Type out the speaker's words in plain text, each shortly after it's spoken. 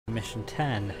Mission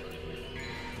 10.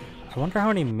 I wonder how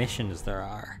many missions there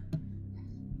are.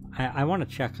 I want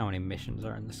to check how many missions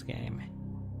are in this game.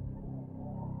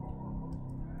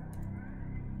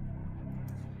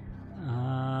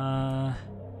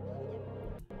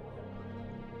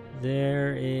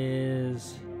 There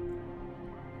is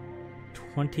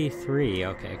 23.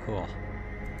 Okay, cool.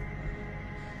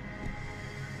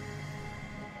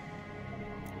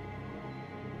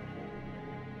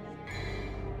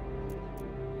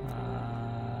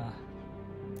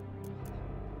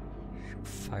 Shoot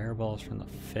fireballs from the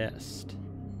fist.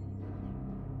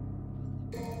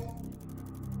 That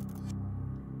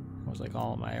was like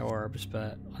all my orbs,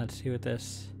 but let's see what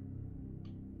this...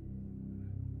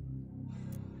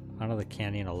 Out of the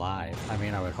canyon alive. I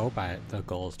mean, I would hope the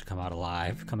goal is to come out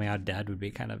alive. Coming out dead would be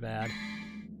kind of bad.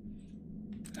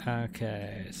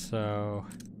 Okay, so...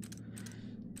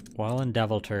 While in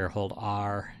Deviltry, hold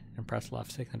R and press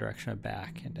left stick in the direction of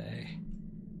back and A.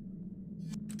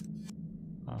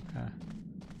 Okay.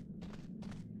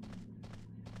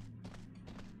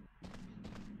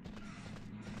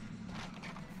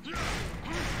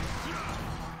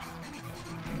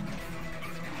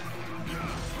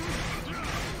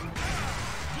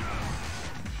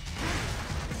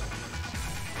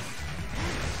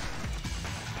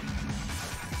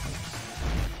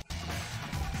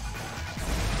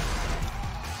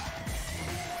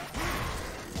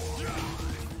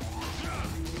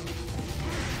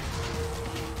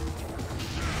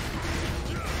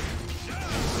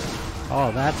 Oh,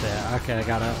 that's it. Okay, I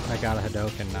got a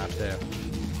Hadoken now too.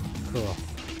 Cool.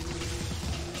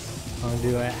 Want to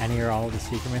do any or all of the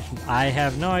secret missions? I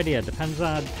have no idea. Depends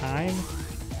on time.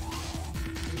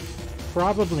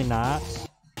 Probably not,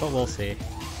 but we'll see.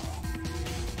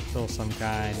 Still some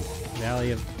kind.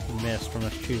 Valley of Mist. We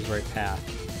must choose the right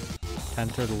path.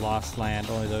 Enter the Lost Land.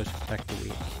 Only those who protect the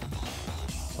weak.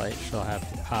 Light shall have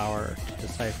the power to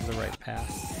decipher the right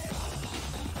path.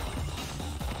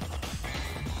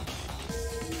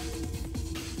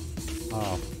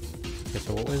 Oh, okay,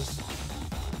 so what was...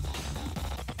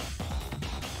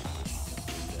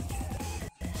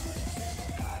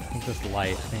 I think this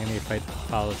light. I think I need to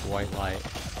follow this white light.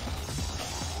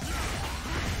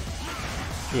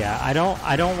 Yeah, I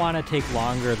don't want to take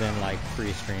longer than like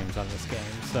 3 streams on this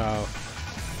game, so...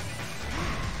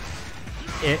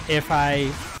 If I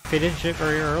finish it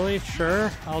very early,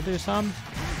 sure, I'll do some.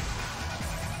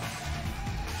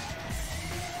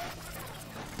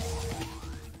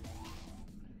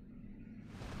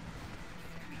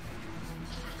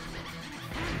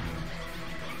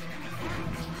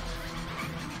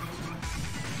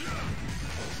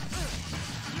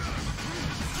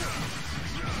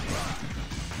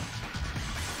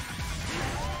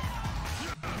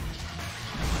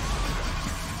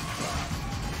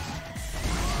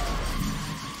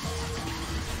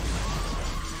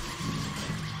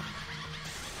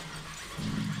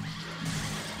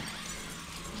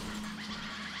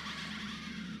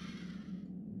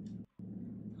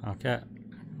 Okay,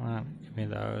 come on, give me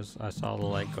those. I saw the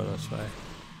light go this way.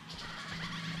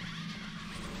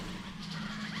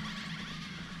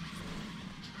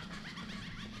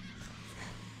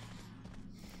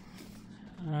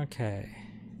 Okay.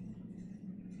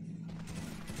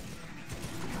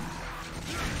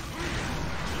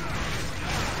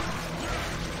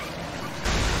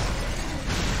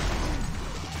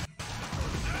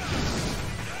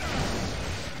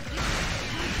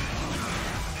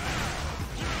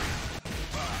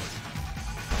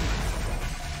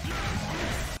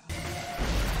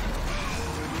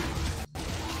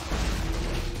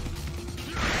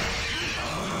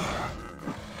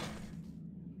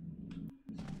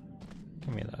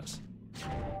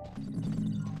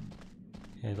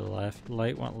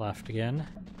 Light went left again.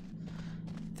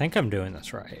 I think I'm doing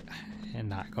this right and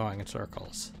not going in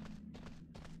circles.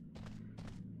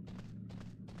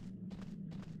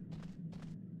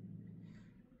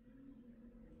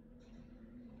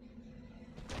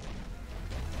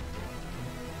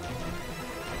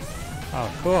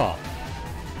 Oh, cool.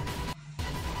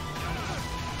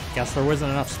 Guess there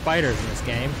wasn't enough spiders in this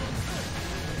game.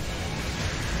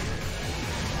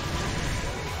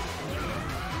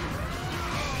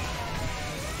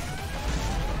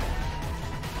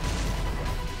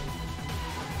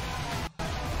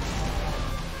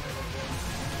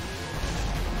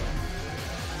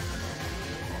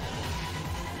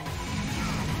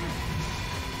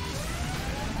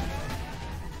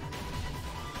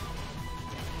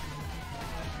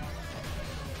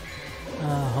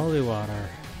 Holy water.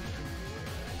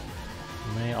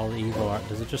 May all the evil art.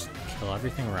 Does it just kill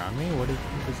everything around me? What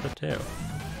does that do?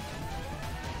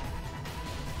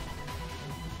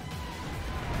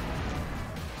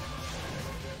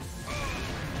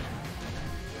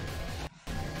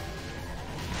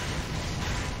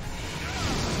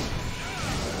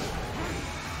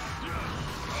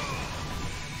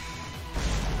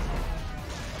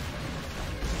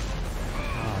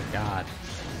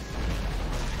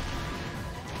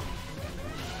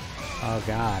 Oh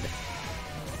god.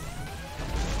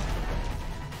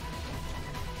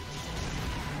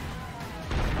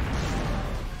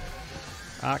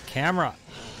 Ah, camera!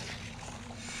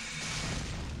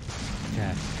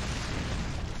 Okay.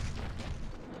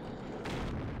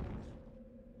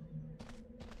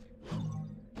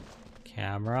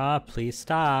 Camera, please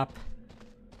stop.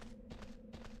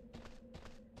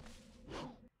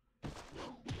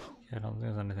 I don't think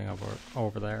there's anything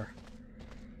over there.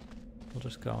 We'll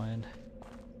just go in.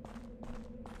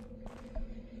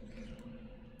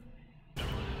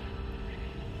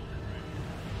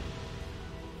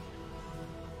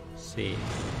 See.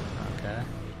 Okay.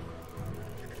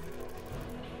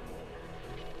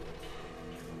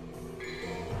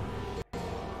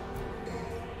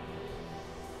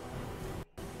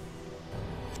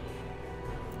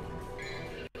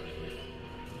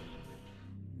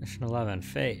 Mission 11,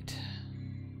 Fate.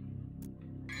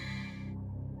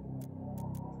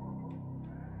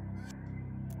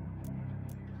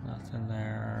 Nothing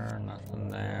there, nothing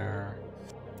there.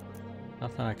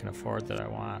 Nothing I can afford that I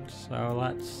want. So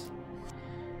let's...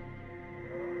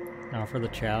 Now for the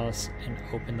chalice and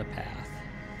open the path.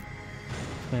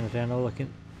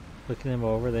 Looking them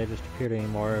over, they just appear to be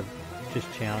more of just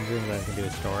challenging than I can do a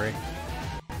story.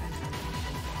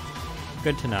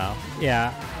 Good to know.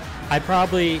 Yeah, I'll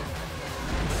probably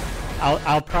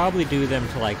do them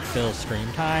to like fill stream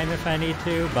time if I need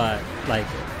to, but like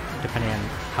depending on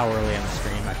how early on the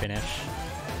stream I finish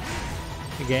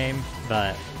the game.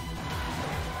 But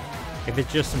if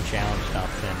it's just some challenge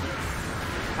stuff, then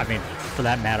I mean, for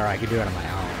that matter, I could do it on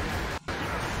my own.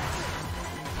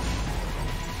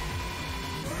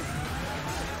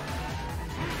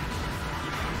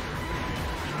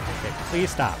 Okay, please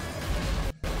stop.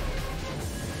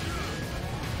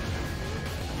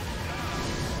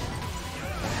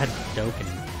 Hadoken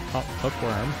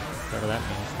hookworm, whatever that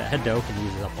means. That Hadoken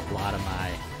uses up a lot of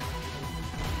my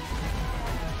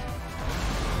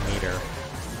meter.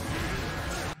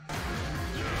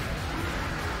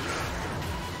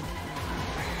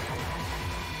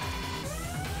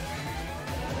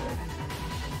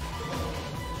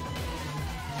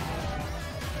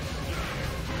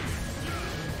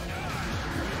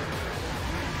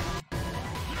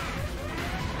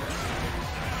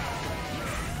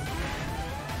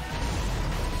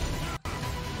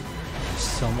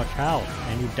 So much health,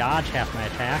 and you dodge half my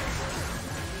attacks.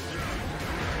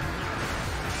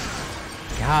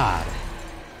 God.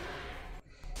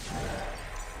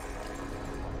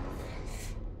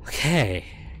 Okay.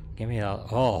 Give me a...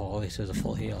 Oh, at least there's a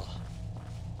full heal.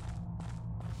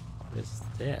 What is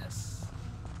this?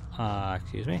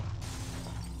 Excuse me?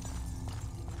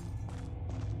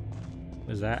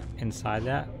 Was that inside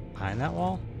that? Behind that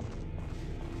wall?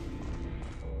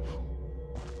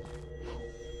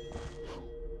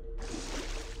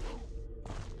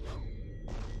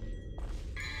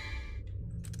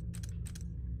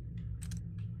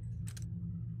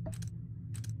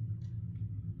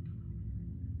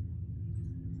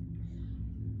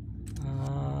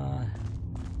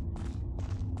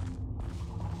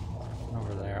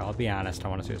 I'll be honest, I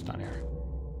want to see what's down here.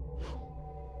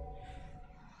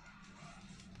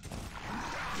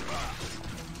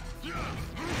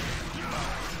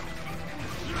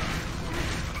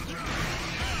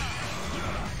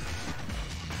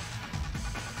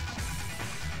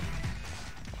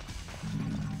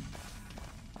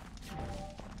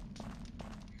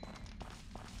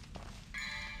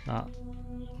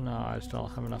 No, I just don't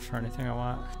have enough for anything I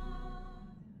want.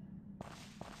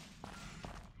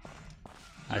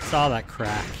 I saw that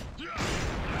crack.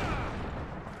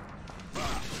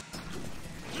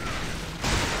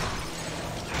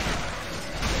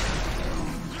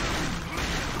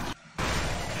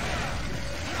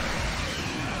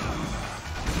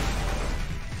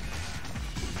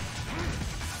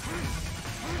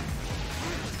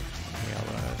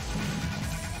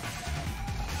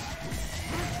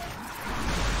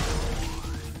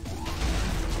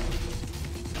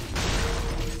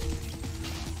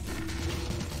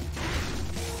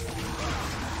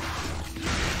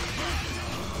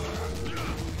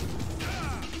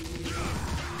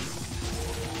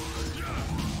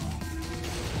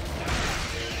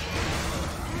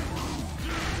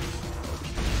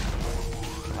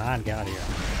 Get out of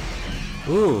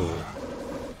here. Ooh.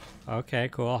 Okay,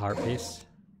 cool. Heart piece.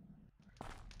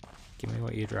 Give me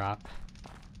what you drop.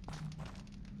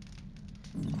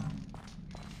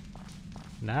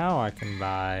 Now I can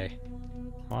buy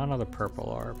one other purple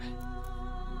orb.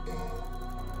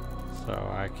 So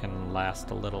I can last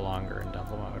a little longer in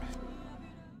devil mode.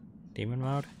 Demon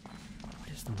mode? What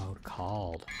is the mode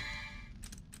called?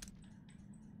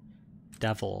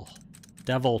 Devil.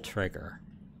 Devil Trigger.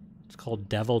 It's called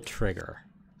Devil Trigger.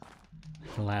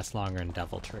 It can last longer in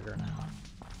Devil Trigger now.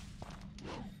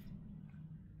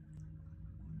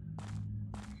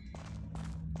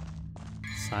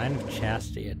 Sign of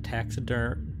Chastity, a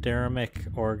taxidermic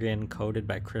organ coated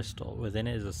by crystal. Within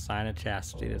it is a sign of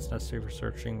chastity that's necessary for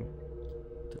searching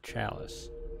the chalice.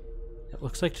 It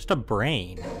looks like just a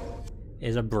brain.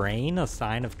 Is a brain a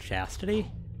sign of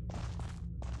chastity?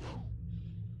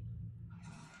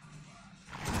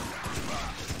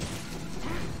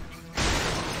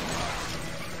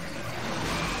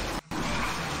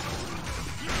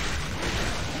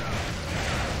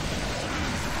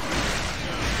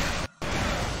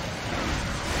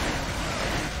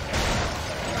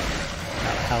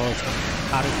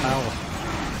 How did hell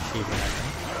achievement?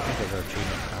 I think there's an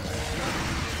achievement on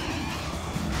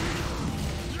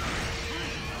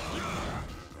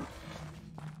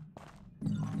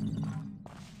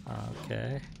there.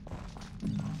 Okay.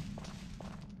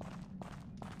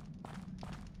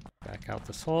 Back out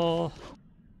this hole.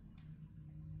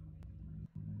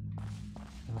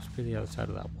 It must be the other side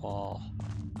of that wall.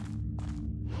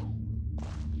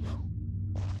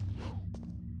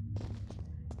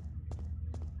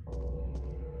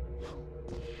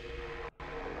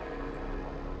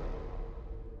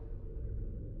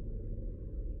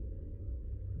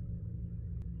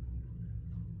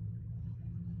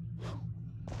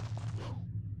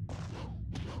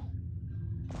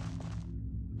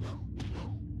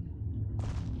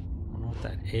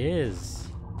 Is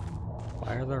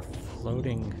why are there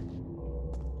floating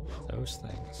those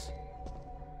things?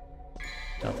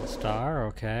 Double star,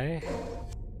 okay.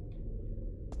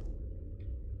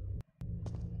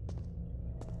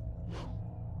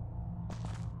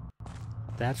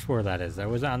 That's where that is. That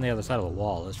was on the other side of the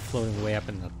wall. It's floating way up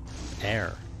in the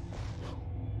air.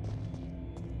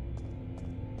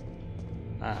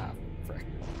 Ah, frick.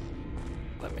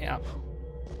 Let me up.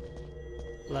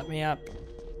 Let me up.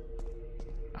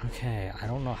 Okay, I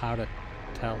don't know how to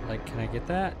tell, like, can I get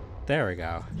that? There we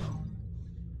go.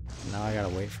 Now I gotta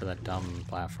wait for that dumb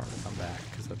platform to come back,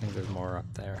 because I think there's more up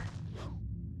there.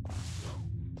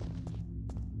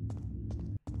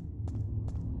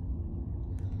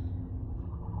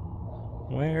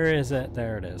 Where is it?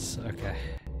 There it is. Okay,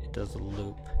 it does a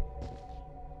loop.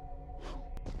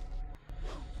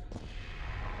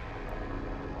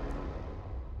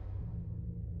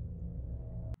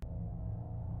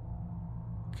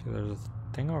 There's a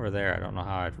thing over there. I don't know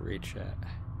how I'd reach it.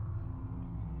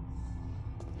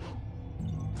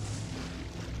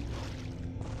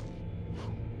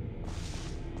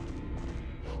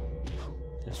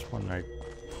 This one right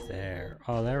there.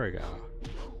 Oh, there we go.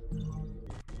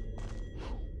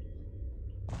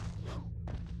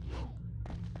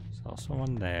 There's also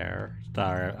one there.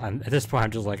 Sorry, at this point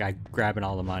I'm just like, I'm grabbing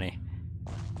all the money.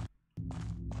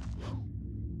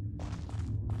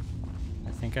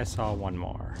 I think I saw one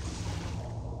more.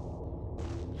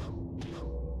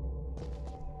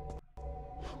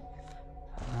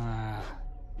 Oh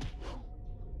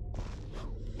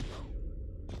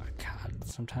God,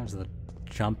 sometimes the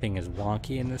jumping is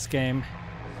wonky in this game.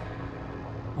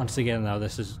 Once again, though,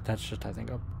 that's just, I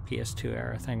think, a PS2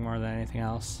 era thing more than anything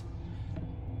else.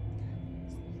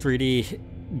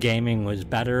 3D gaming was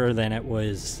better than it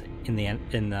was in the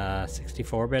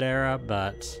 64-bit era,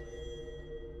 but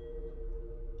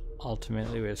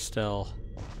ultimately it still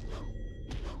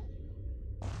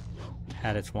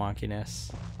had its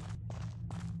wonkiness.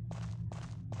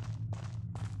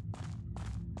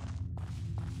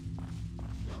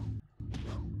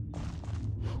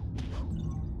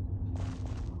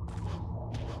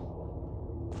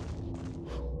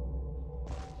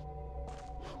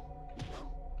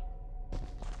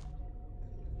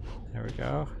 There we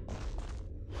go.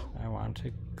 I want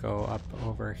to go up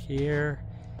over here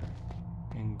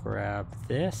and grab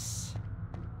this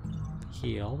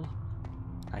heal.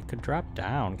 I could drop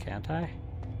down, can't I?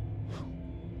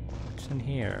 What's in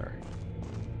here?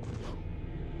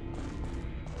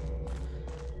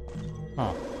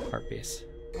 Oh, heart piece.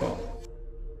 Cool.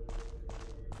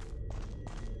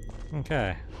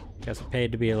 Okay. Guess it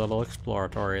paid to be a little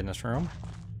exploratory in this room.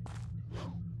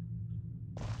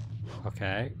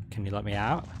 Okay, can you let me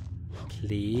out?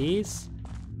 Please?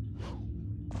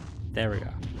 There we go.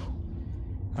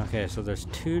 Okay, so there's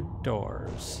 2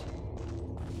 doors.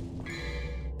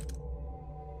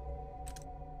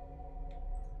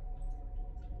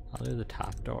 I'll do the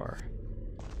top door.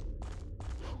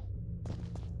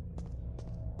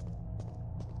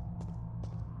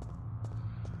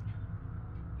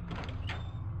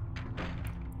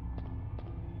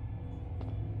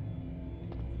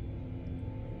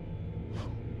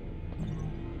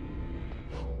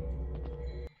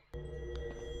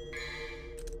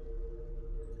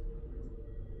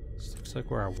 looks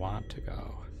like where I want to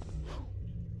go.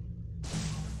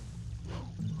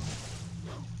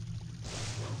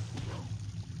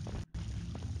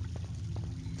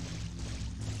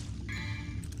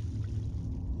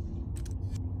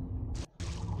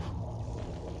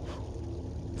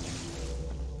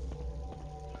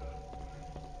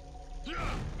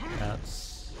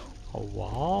 That's a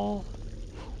wall?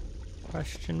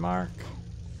 Question mark?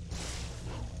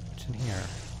 What's in here?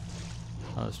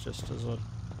 Oh, it's just as a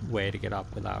way to get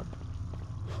up without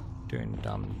doing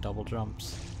dumb double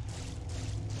jumps.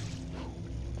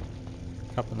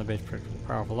 Up in the base,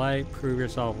 powerful light. Prove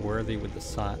yourself worthy with the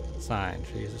sign. Should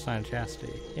I use the sign of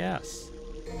chastity? Yes.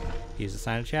 Use the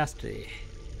sign of chastity.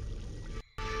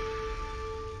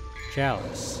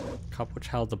 Chalice. Cup which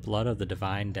held the blood of the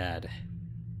divine dead.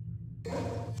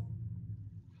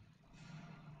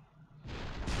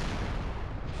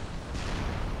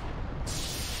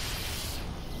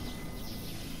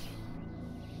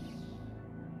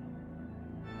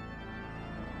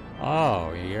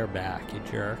 Oh, you're back, you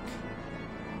jerk.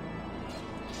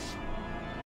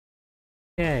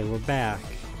 Okay, we're back.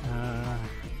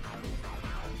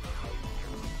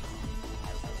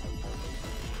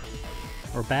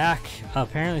 We're back.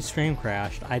 Apparently stream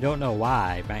crashed. I don't know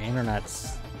why. My internet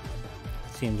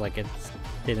seems like it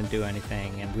didn't do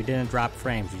anything, and we didn't drop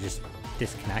frames. We just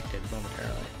disconnected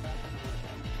momentarily.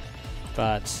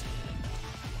 But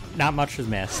not much was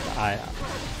missed. I'm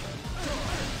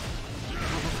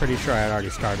pretty sure I had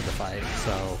already started the fight,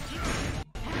 so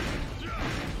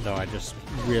though I just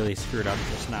really screwed up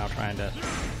just now trying to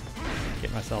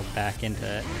get myself back into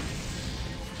it.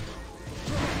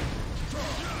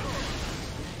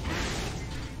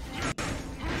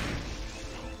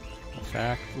 In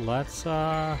fact, let's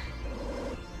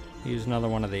use another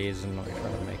one of these and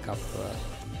try to make up the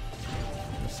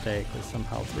mistake with some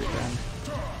health regen.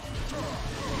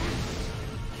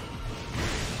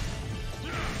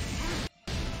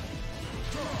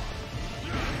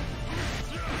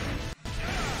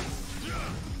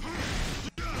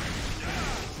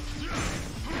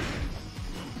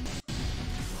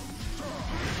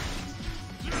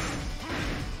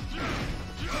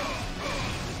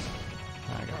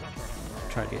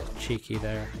 Tried to get cheeky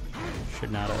there.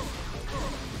 Should not have.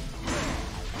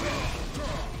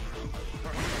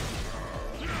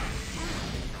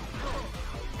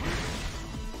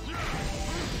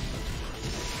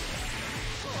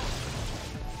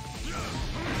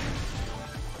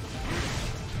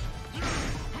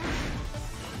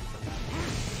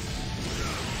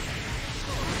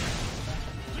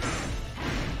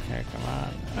 Okay, come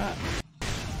on. Ah.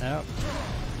 Nope.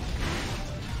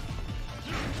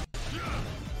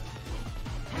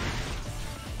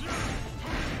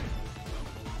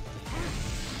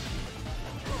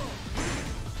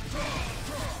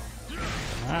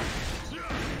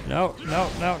 No, no,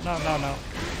 no, no, no, no.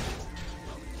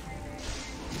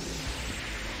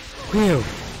 Whew.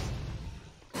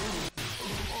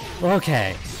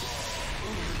 Okay.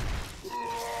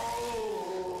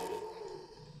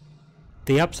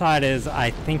 The upside is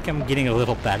I think I'm getting a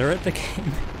little better at the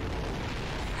game.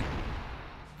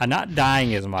 I'm not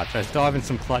dying as much. I'm still having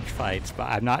some clutch fights, but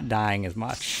I'm not dying as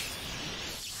much.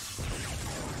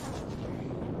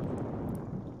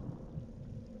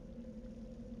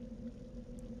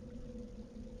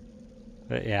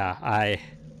 But yeah,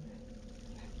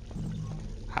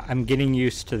 I'm getting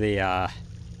used to the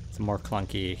more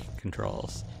clunky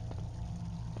controls.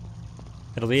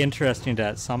 It'll be interesting to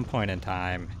at some point in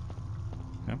time.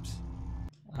 Oops.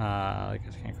 I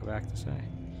guess I can't go back this way.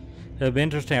 It'll be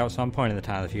interesting at some point in the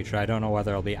time in the future. I don't know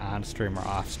whether it'll be on stream or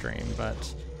off stream,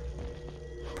 but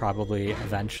probably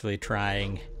eventually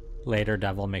trying later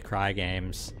Devil May Cry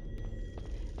games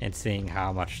and seeing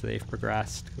how much they've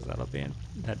progressed, because that'd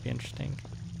be interesting.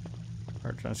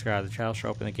 Or transcribe the chalice shall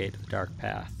open the gate to the dark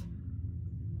path.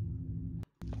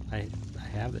 I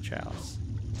have the chalice.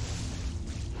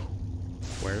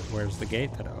 Where's the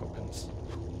gate that opens?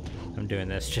 I'm doing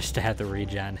this just to have the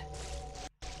regen.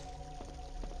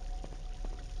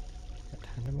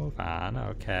 Time to move on,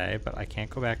 okay, but I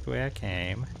can't go back the way I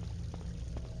came.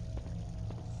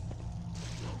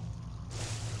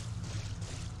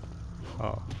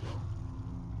 Oh.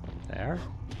 There?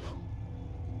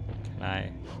 Can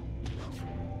I?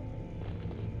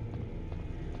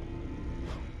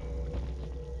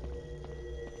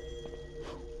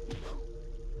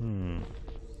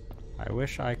 I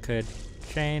wish I could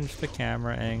change the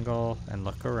camera angle and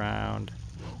look around.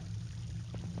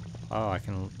 Oh, I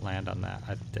can land on that.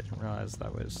 I didn't realize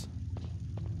that was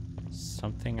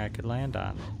something I could land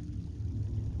on.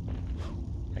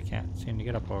 I can't seem to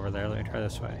get up over there. Let me try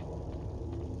this way.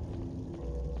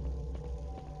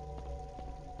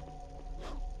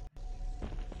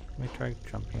 me try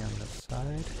jumping on this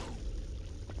side.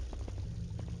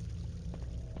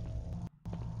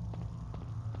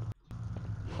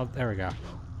 Oh, there we go.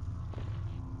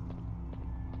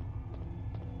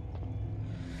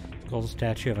 Gold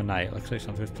statue of a knight. Looks like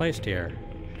something was placed here.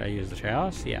 Did I use the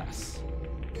chalice? Yes.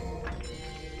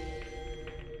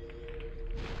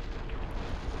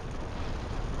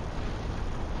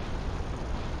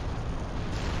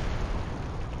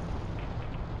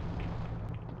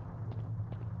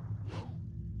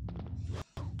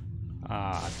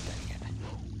 Ah, dang it.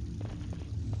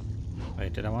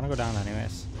 Wait, did I want to go down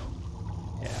anyways?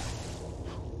 Yeah.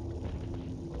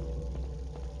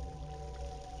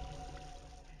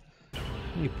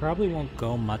 We probably won't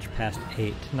go much past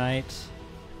 8 tonight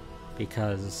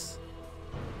because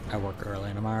I work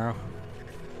early tomorrow.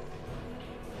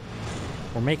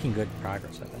 We're making good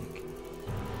progress, I think.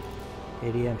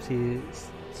 ADMC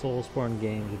Soulsborne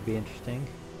games would be interesting.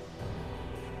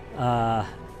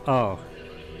 Oh.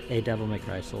 A Devil May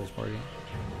Cry Soulsborne game.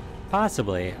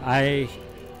 Possibly. I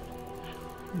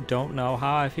don't know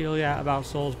how I feel yet about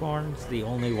Soulsborne. It's the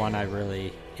only one I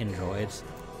really enjoyed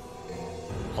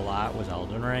a lot was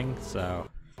Elden Ring, so...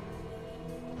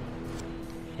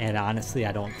 And honestly,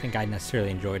 I don't think I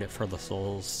necessarily enjoyed it for the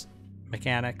Souls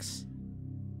mechanics.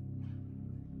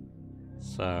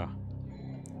 So...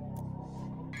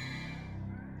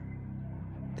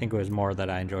 I think it was more that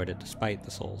I enjoyed it despite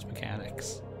the Souls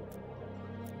mechanics.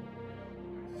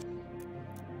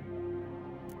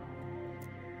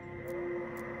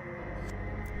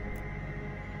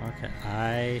 Okay,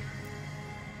 I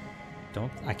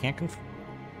can't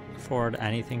afford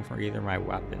anything for either of my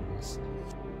weapons.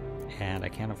 And I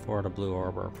can't afford a blue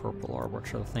orb or a purple orb,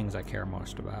 which are the things I care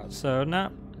most about. So,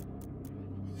 no.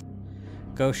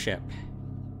 Go ship.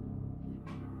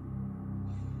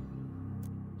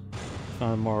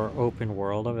 A more open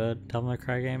world of a Devil May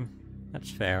Cry game. That's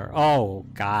fair. Oh,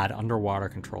 God, underwater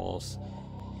controls.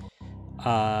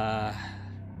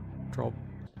 Control.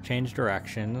 Change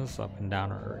directions, up and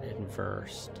down or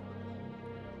inverse.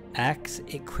 X,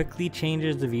 it quickly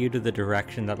changes the view to the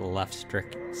direction that the left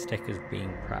stick is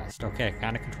being pressed. Okay, I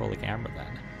kind of control the camera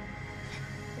then.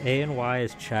 A and Y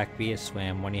is check, B is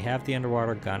swim. When you have the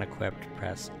underwater gun equipped,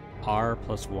 press R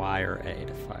plus Y or A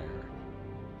to fire.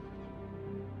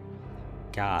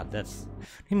 God, that's... What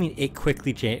do you mean it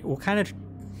quickly changed? What kind of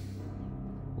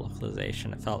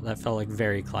localization? That felt like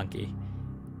very clunky.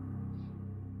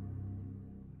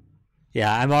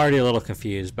 Yeah, I'm already a little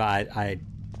confused, but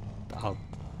I'll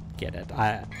get it.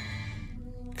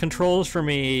 Controls for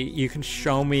me, you can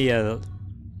show me a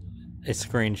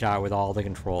screenshot with all the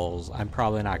controls. I'm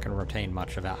probably not going to retain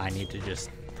much of it. I need to just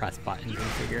press buttons and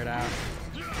figure it out.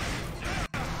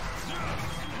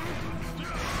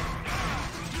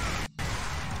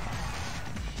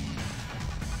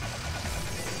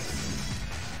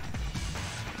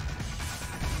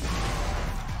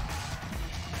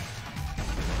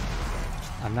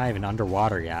 I'm not even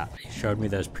underwater yet. He showed me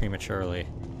those prematurely.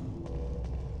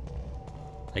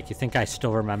 Like, you think I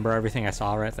still remember everything I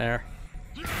saw right there?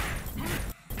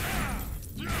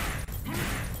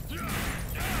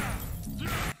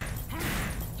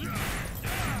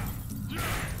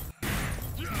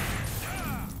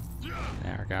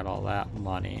 There, got all that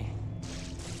money.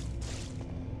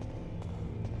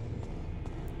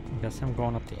 I guess I'm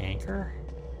going up the anchor?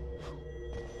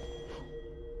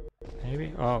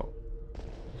 Maybe? Oh.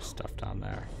 Stuff down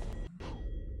there.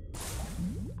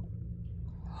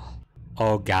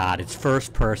 Oh God, it's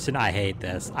first person. I hate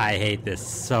this. I hate this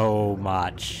so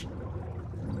much.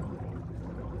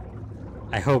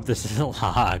 I hope this is a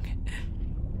log.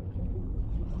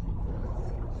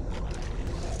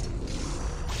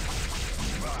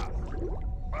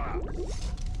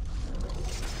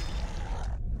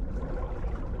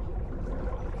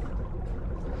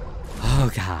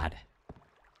 Oh God.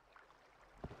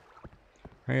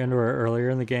 Were you underwear earlier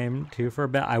in the game too for a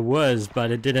bit? I was,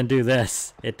 but it didn't do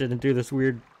this. It didn't do this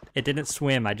weird... It didn't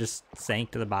swim. I just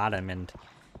sank to the bottom and...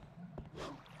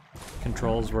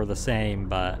 Controls were the same,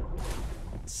 but...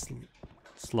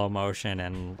 slow motion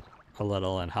and a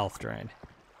little and health drain.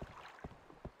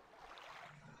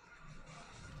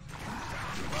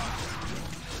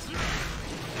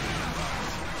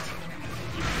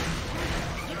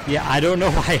 Yeah, I don't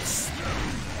know why it's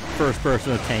first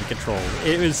person with tank control.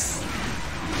 It was...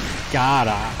 God,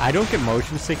 I don't get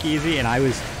motion sick easy, and I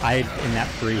in that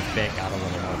brief bit got a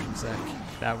little motion sick.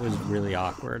 That was really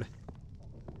awkward.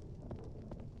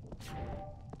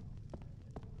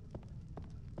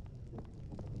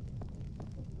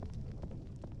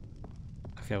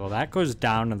 Okay, well that goes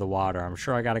down in the water. I'm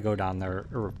sure I gotta go down there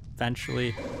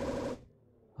eventually.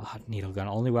 Oh, needle gun.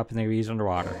 Only weapon they use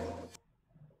underwater.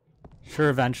 Sure,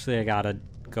 eventually I gotta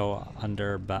go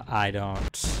under, but I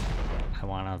don't. I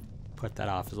want to put that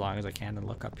off as long as I can and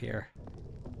look up here.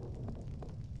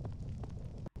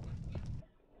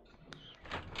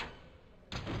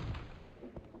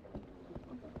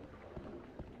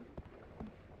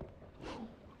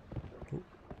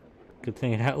 Good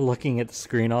thing you're not looking at the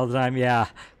screen all the time. Yeah,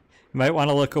 you might want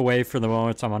to look away for the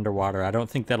moments I'm underwater. I don't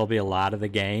think that'll be a lot of the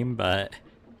game, but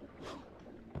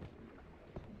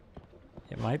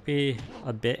it might be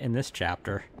a bit in this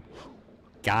chapter.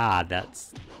 God,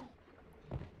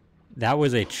 that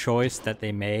was a choice that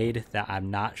they made that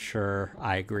I'm not sure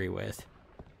I agree with.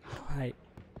 How do I...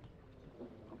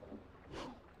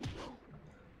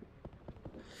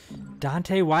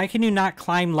 Dante, why can you not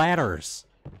climb ladders?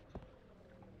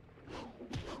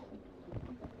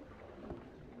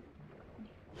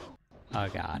 Oh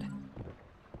God.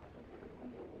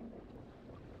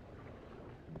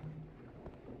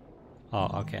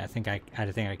 Oh, okay. I think I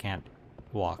can't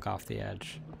walk off the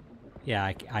edge. Yeah,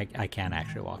 I can't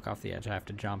actually walk off the edge. I have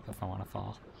to jump if I want to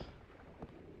fall.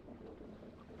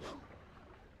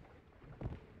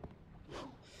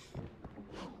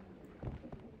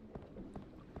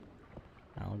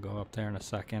 I'll go up there in a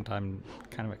second. I'm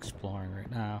kind of exploring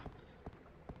right now.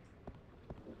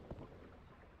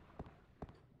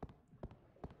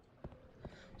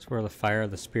 It's where the fire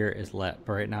of the spirit is lit,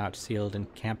 but right now it's sealed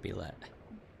and can't be lit.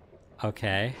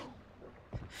 Okay.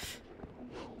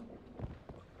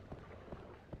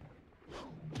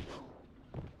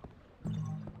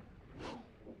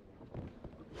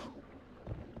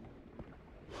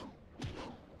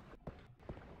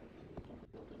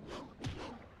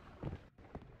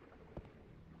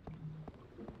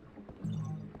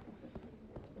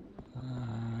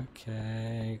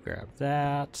 Okay, grab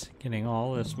that. Getting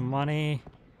all this money.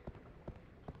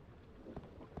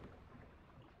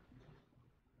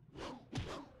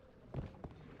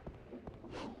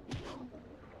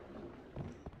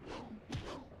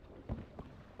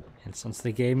 And since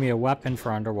they gave me a weapon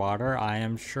for underwater, I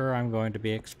am sure I'm going to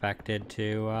be expected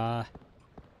to,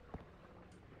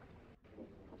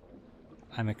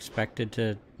 I'm expected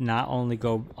to not only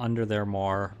go under there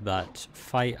more, but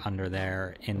fight under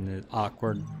there in the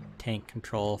awkward tank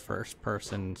control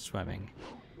first-person swimming.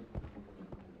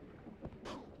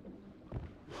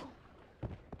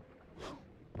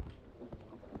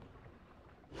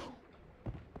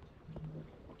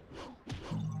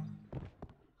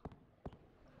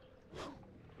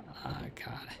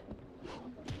 God.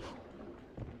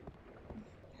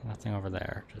 Nothing over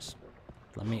there. Just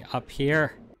let me up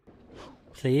here.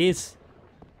 Please.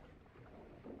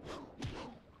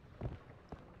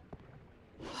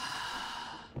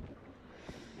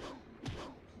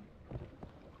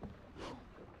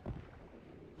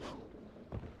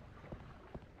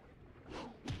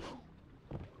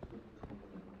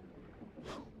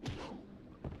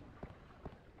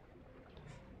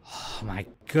 Oh my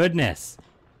goodness.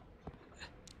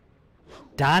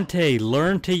 Dante,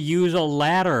 learn to use a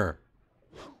ladder.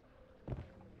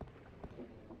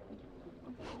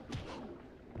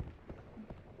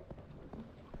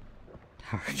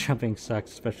 Tower jumping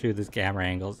sucks, especially with these camera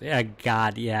angles. Yeah,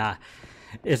 God, yeah.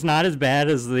 It's not as bad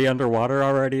as the underwater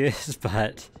already is,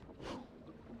 but...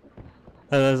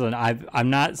 Listen,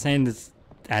 I'm not saying this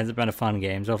hasn't been a fun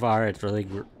game so far. It's really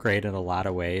great in a lot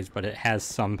of ways, but it has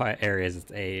some areas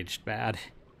it's aged bad.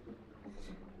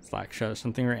 Slack shows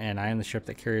something written. I am the ship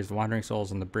that carries the wandering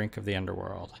souls on the brink of the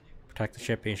underworld. Protect the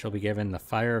ship and you shall be given the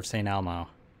fire of St. Elmo.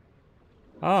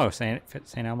 Oh, St.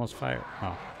 Elmo's fire.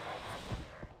 Oh.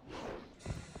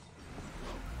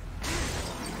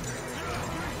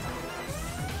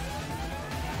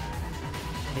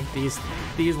 I hate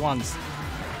these ones.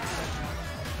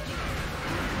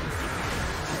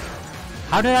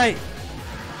 How did I...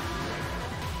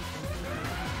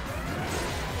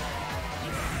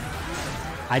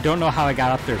 I don't know how I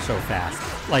got up there so fast.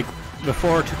 Like,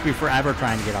 before it took me forever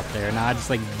trying to get up there. Now I just,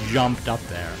 like, jumped up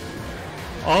there.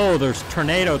 Oh, there's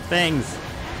tornado things.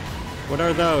 What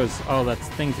are those? Oh, that's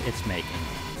things it's making.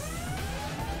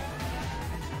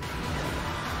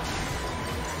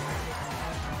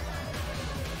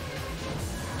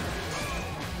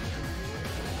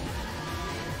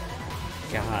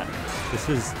 God, this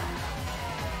is...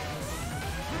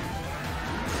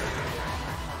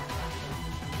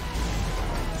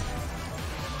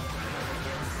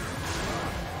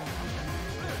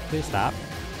 Please stop.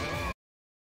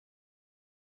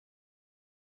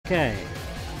 Okay.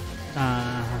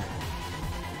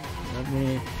 Let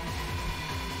me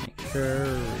make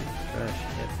sure refresh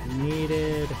if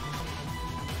needed.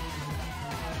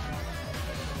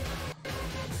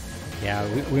 Yeah,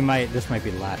 this might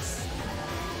be last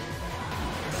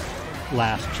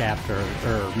chapter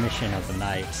or mission of the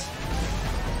night.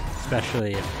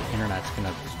 Especially if the internet's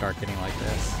gonna start getting like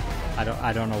this.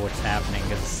 I don't know what's happening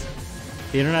because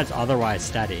the internet's otherwise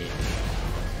steady.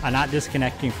 I'm not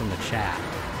disconnecting from the chat.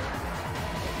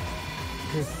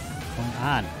 What is going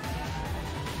on?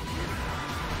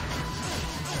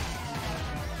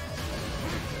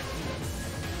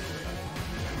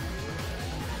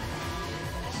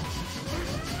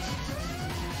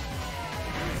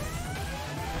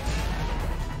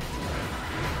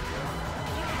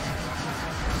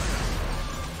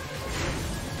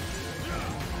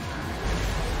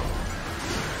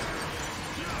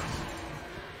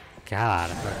 God,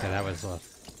 okay, that was a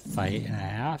fight and a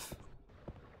half.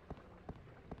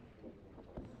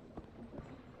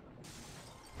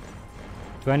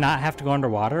 Do I not have to go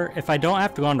underwater? If I don't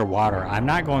have to go underwater, I'm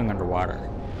not going underwater.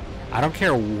 I don't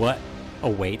care what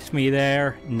awaits me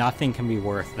there. Nothing can be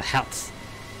worth that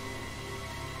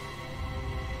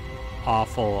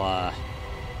awful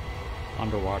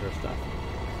underwater stuff.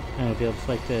 And I'd just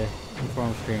like to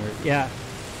inform streamers. Yeah,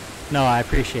 no, I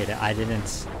appreciate it. I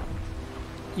didn't...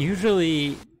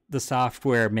 Usually the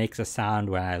software makes a sound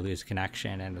when I lose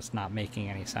connection and it's not making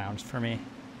any sounds for me.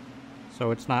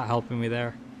 So it's not helping me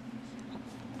there.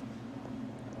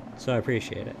 So I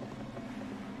appreciate it.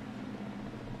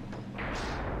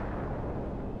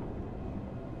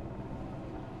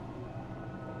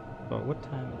 But what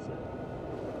time is it?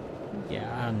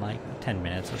 Yeah, in like 10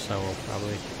 minutes or so,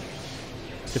 probably.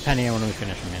 Depending on when we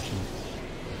finish a mission.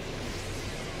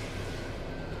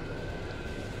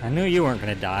 I knew you weren't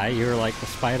gonna die. You were like the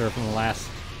spider from the last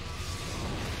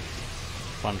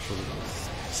bunch of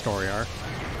story arc.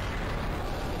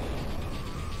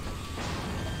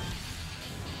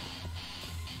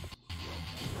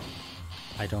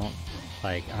 I don't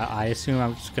like. I assume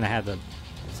I'm just gonna have the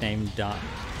same done.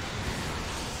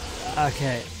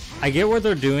 Okay, I get what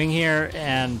they're doing here,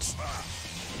 and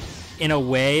in a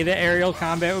way, the aerial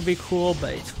combat would be cool,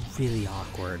 but it's really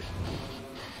awkward.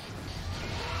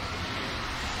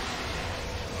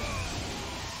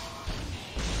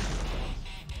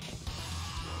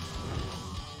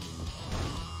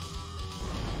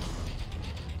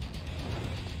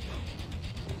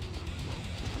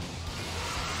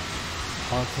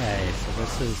 Okay, so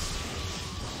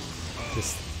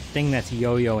this thing that's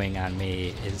yo-yoing on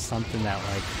me is something that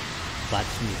like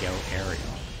lets me go aerial.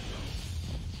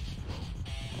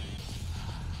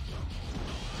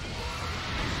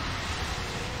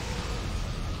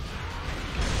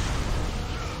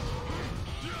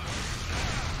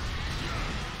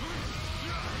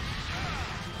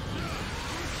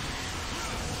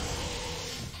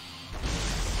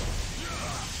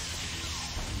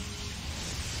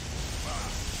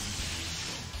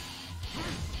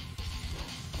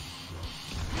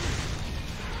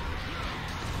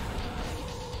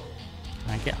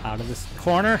 Get out of this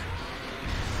corner.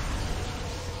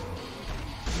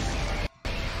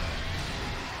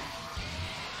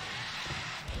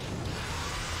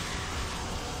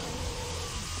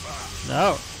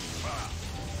 No.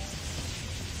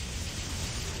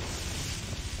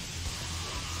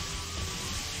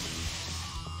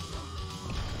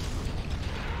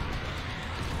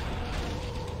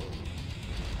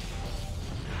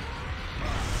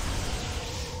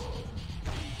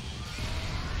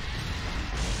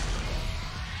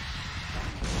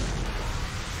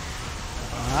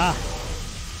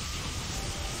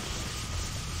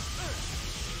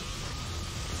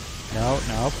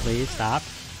 No, please stop.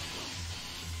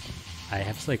 I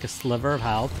have like a sliver of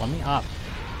health. Let me up.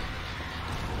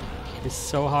 It is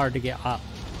so hard to get up.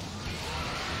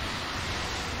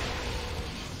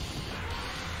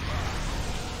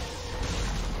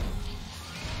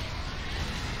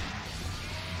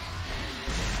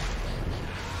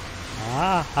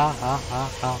 Ah.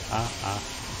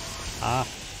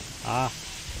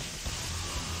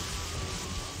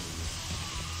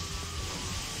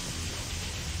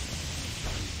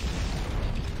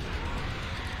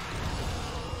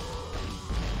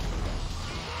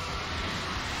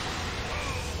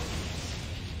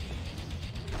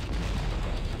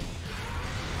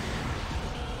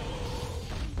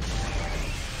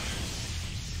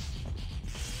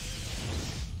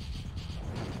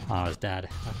 Oh, I was dead.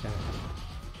 Okay.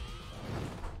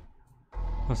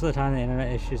 Most of the time the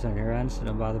internet issues on your end, so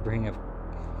don't bother bringing up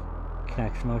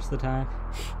connection most of the time.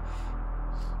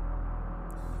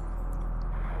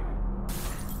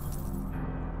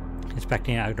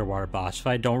 Expecting an underwater boss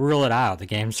fight. Don't rule it out. The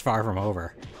game's far from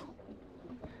over.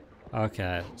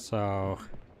 Okay, so...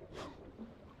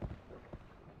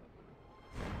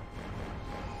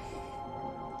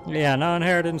 Yeah, no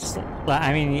inheritance.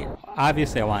 I mean,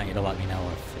 obviously I want you to let me know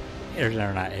if there's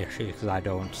internet issues, because I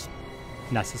don't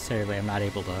necessarily, I'm not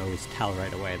able to always tell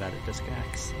right away that it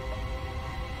disconnects.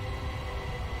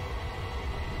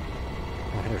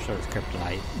 Rider Sword's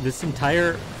Kryptonite. This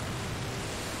entire...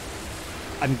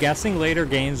 I'm guessing later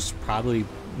games probably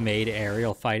made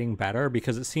aerial fighting better,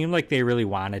 because it seemed like they really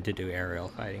wanted to do aerial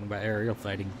fighting, but aerial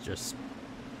fighting is just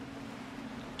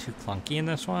too clunky in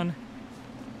this one.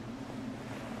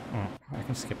 Oh, I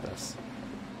can skip this.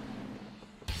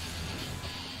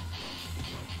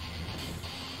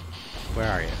 Where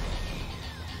are you?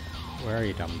 Where are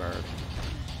you, dumb bird?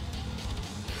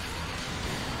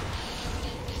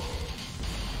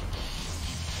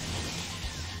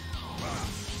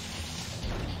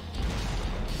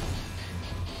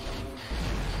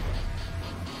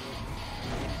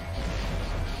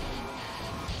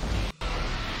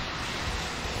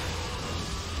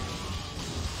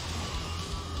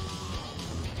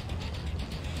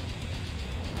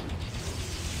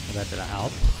 That didn't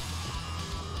help.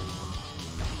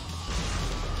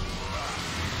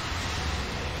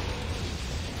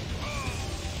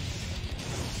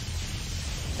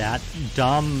 That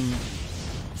dumb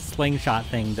slingshot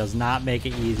thing does not make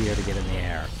it easier to get in the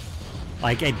air.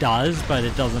 Like, it does, but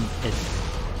it doesn't,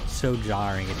 it's so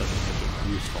jarring it doesn't make it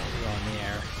useful to go in the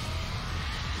air.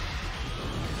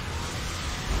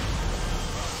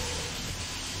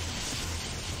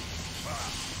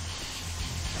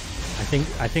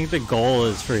 I think the goal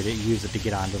is for you to use it to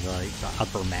get onto the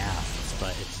upper masts,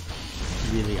 but it's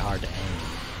really hard to aim.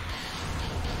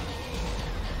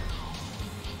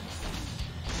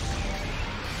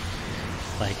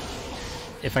 Like,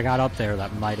 if I got up there,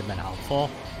 that might have been helpful.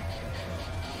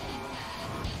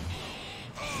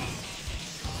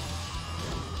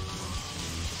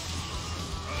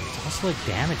 It's also like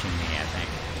damaging me, I think.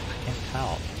 I can't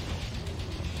tell.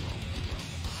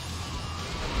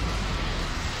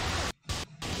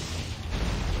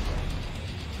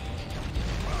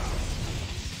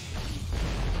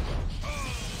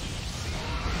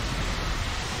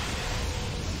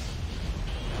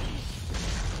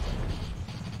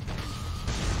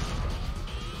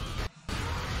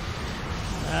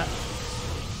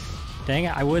 Dang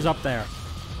it, I was up there.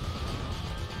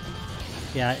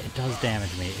 Yeah, it does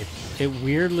damage me. It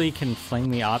weirdly can fling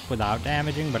me up without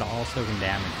damaging, but also can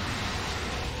damage me.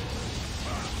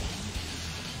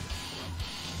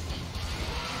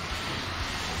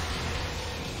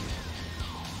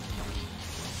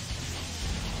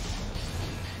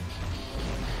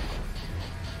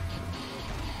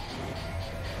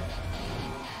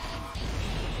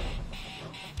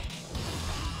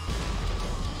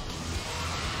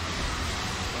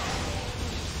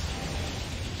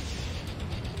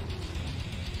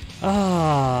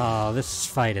 Oh, this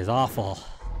fight is awful.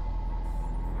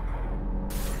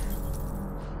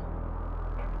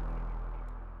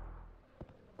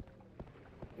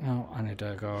 Oh, I need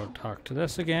to go talk to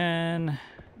this again.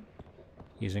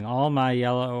 Using all my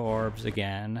yellow orbs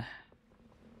again.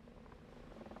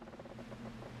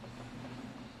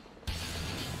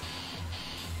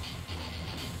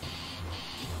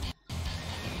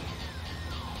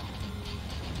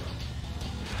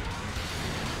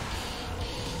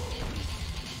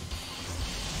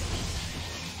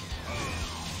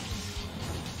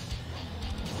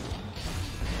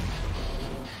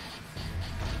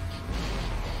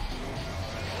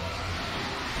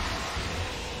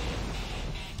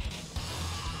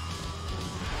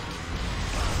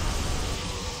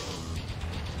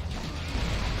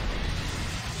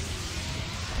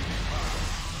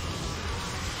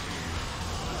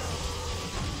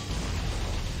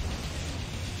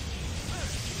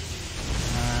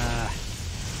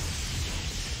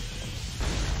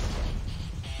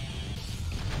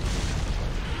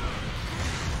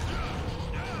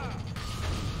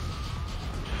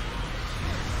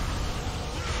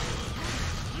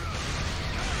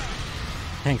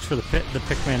 Thanks for the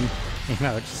Pikmin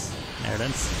emotes,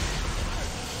 Nerdance.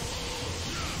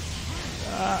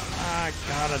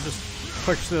 God, I just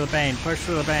push through the bane, push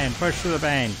through the bane, push through the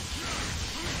bane.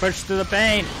 Push through the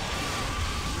bane!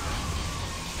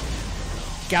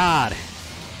 God!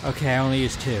 Okay, I only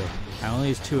used 2. I only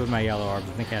used 2 of my yellow orbs.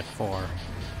 I think I had 4.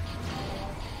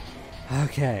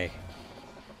 Okay.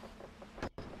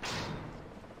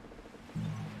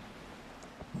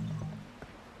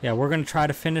 Yeah, we're gonna try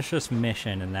to finish this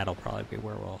mission, and that'll probably be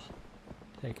where we'll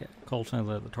take it. Colton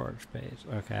lit the torch base.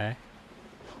 Okay.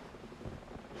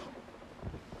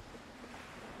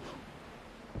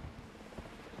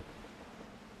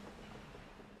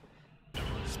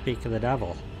 Speak of the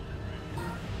devil.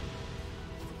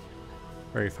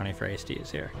 Very funny phrase to use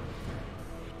here.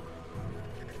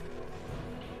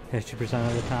 50%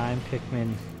 of the time.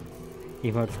 Pikmin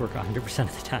emotes work 100%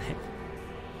 of the time.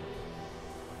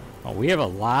 Oh, we have a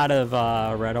lot of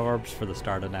red orbs for the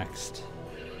start of next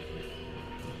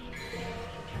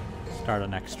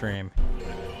stream.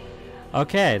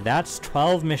 Okay, that's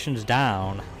 12 missions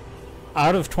down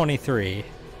out of 23.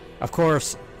 Of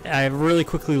course, I really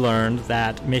quickly learned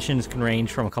that missions can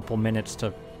range from a couple minutes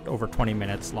to over 20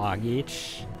 minutes long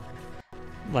each.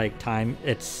 Like time,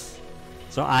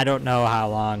 so I don't know how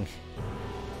long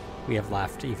we have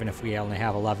left, even if we only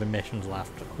have 11 missions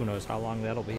left. Who knows how long that'll be.